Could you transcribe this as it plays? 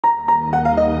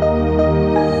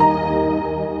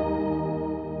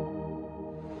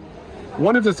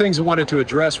One of the things I wanted to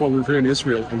address while we were here in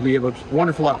Israel, and we have a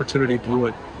wonderful opportunity to do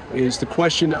it, is the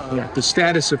question of the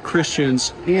status of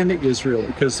Christians in Israel,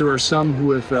 because there are some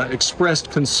who have expressed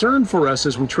concern for us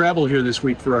as we travel here this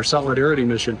week for our Solidarity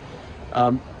mission,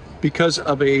 because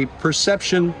of a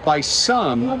perception by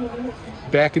some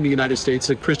back in the United States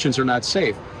that Christians are not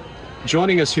safe.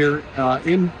 Joining us here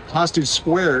in Hostage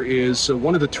Square is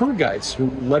one of the tour guides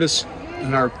who led us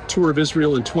in our tour of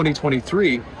Israel in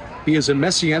 2023. He is a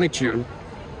Messianic Jew.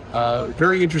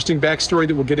 Very interesting backstory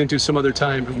that we'll get into some other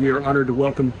time. We are honored to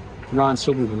welcome Ran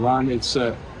Silberman. Ran,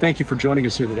 thank you for joining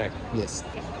us here today. Yes.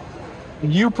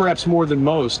 You, perhaps more than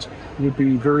most, would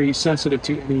be very sensitive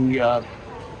to any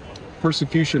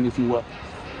persecution, if you will,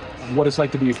 what it's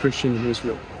like to be a Christian in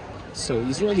Israel. So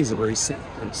Israel is a very safe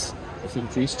place for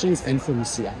Christians and for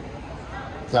Messianic.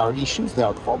 There are issues, there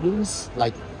are problems.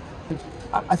 Like,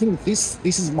 I think this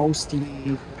is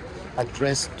mostly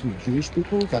addressed to Jewish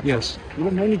people. That yes.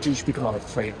 Many Jewish people are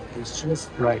afraid of Christians.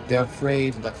 Right. They're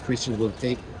afraid that Christians will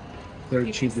take their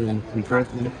children and convert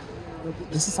them.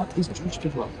 These Jewish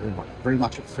people are very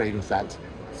much afraid of that.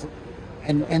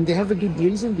 And they have a good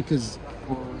reason, because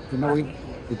knowing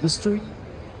the history,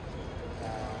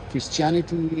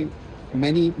 Christianity,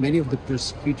 many of the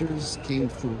persecutors came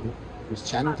from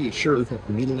Christianity. Sure. The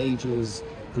Middle Ages,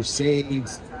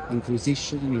 Crusades,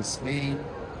 Inquisition in Spain.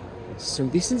 So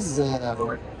this is,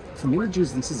 for many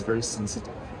Jews, this is very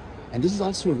sensitive. And this is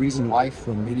also a reason why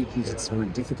for many Jews it's very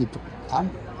difficult to become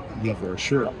a believer.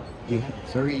 Sure. We have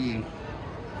very,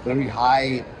 very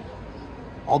high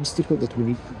obstacle that we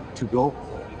need to go.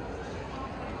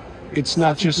 It's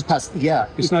not just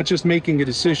It's not just making a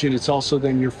decision. It's also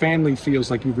then your family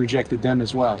feels like you've rejected them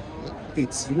as well.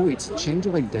 It's it's a change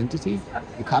of identity.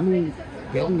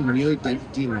 Getting a new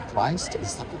identity in Christ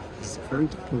is something that's very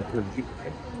difficult for you.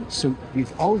 So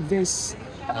with all this,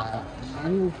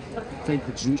 many of the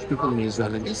Jewish people in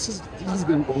Israel, and this has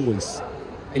been always,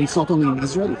 and it's not only in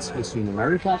Israel, it's also in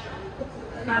America,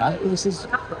 and other places.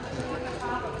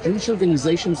 Jewish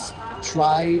organizations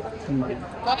try to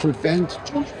prevent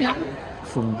Jewish people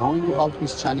from knowing about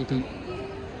Christianity,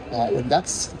 and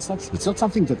it's not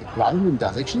something that the government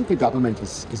does. Actually, the government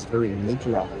is very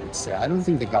liberal, I would say. I don't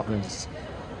think the government is.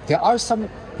 There are some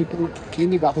people in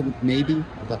the government maybe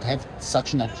that have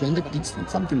such an agenda, but it's not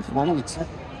something formal. It's not.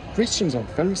 Christians are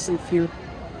very safe here.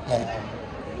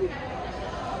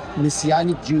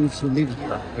 Messianic Jews who live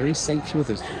here are very safe here.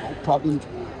 There's no problem.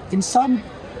 In some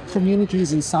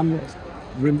communities, in some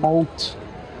remote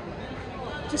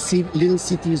little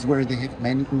cities where they have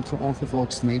many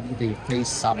ultra-Orthodox, maybe they face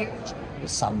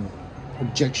some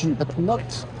objection, but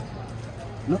not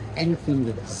anything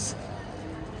that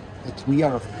we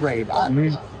are afraid.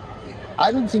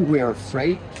 I don't think we are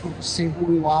afraid to say who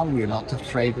we are. We are not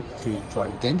afraid to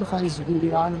identify as who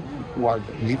we are, who are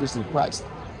believers in Christ.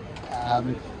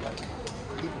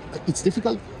 It's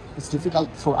difficult. It's difficult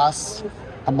for us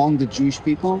among the Jewish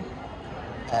people.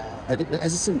 But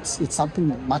as I said, it's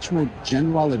something much more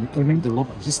general and the lot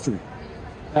of history.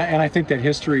 And I think that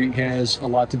history has a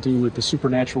lot to do with the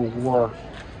supernatural war,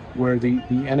 where the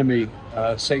enemy,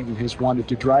 Satan, has wanted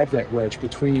to drive that wedge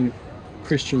between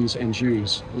Christians and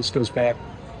Jews. This goes back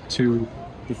to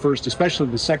the first, especially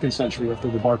the 2nd century after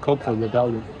the Bar Kokhba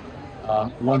rebellion.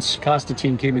 Once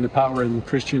Constantine came into power and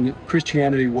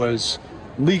Christianity was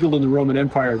legal in the Roman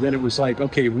Empire, then it was like,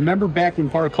 okay, remember back when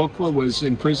Bar Kokhba was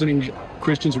imprisoning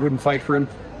Christians who wouldn't fight for him?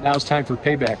 Now it's time for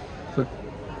payback. But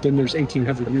then there's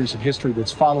 1,800 years of history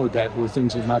that's followed that where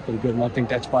things have not been good. And I think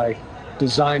that's by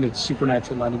design of the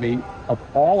supernatural enemy of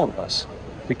all of us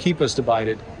to keep us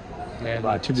divided,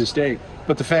 and to this day.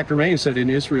 But the fact remains that in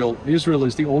Israel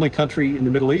is the only country in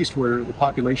the Middle East where the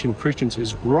population of Christians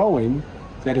is growing.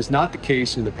 That is not the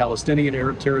case in the Palestinian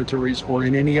Arab territories or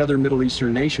in any other Middle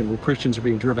Eastern nation where Christians are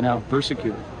being driven out and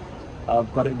persecuted.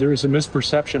 But there is a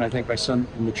misperception, I think, by some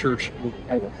in the church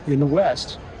in the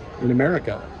West, in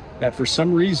America, that for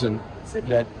some reason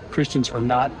that Christians are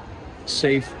not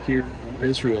safe here in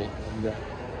Israel. And,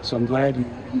 so I'm glad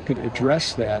you could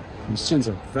address that. Christians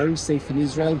are very safe in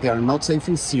Israel. They are not safe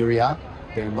in Syria.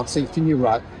 They are not safe in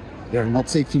Iraq. They are not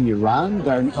safe in Iran.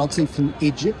 They are not safe in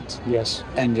Egypt. Yes.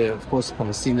 And of course,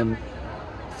 Palestinian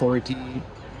Authority,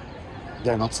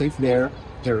 they're not safe there.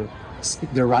 They're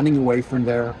running away from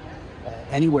there.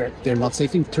 Anywhere. They're not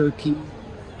safe in Turkey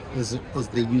as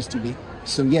they used to be.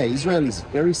 So yeah, Israel is a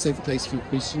very safe place for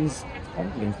Christians.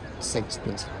 Probably the safest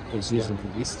place for Christians in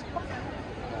the East.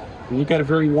 You've got a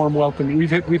very warm welcome. We've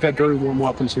had very warm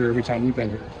welcomes here every time we've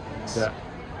been here. And,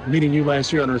 meeting you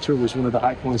last year on our tour was one of the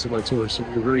high points of our tour. So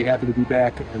we're very happy to be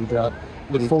back, and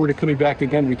look forward to coming back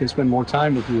again. We can spend more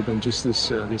time with you than just this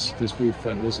brief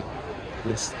visit.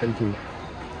 Yes, thank you.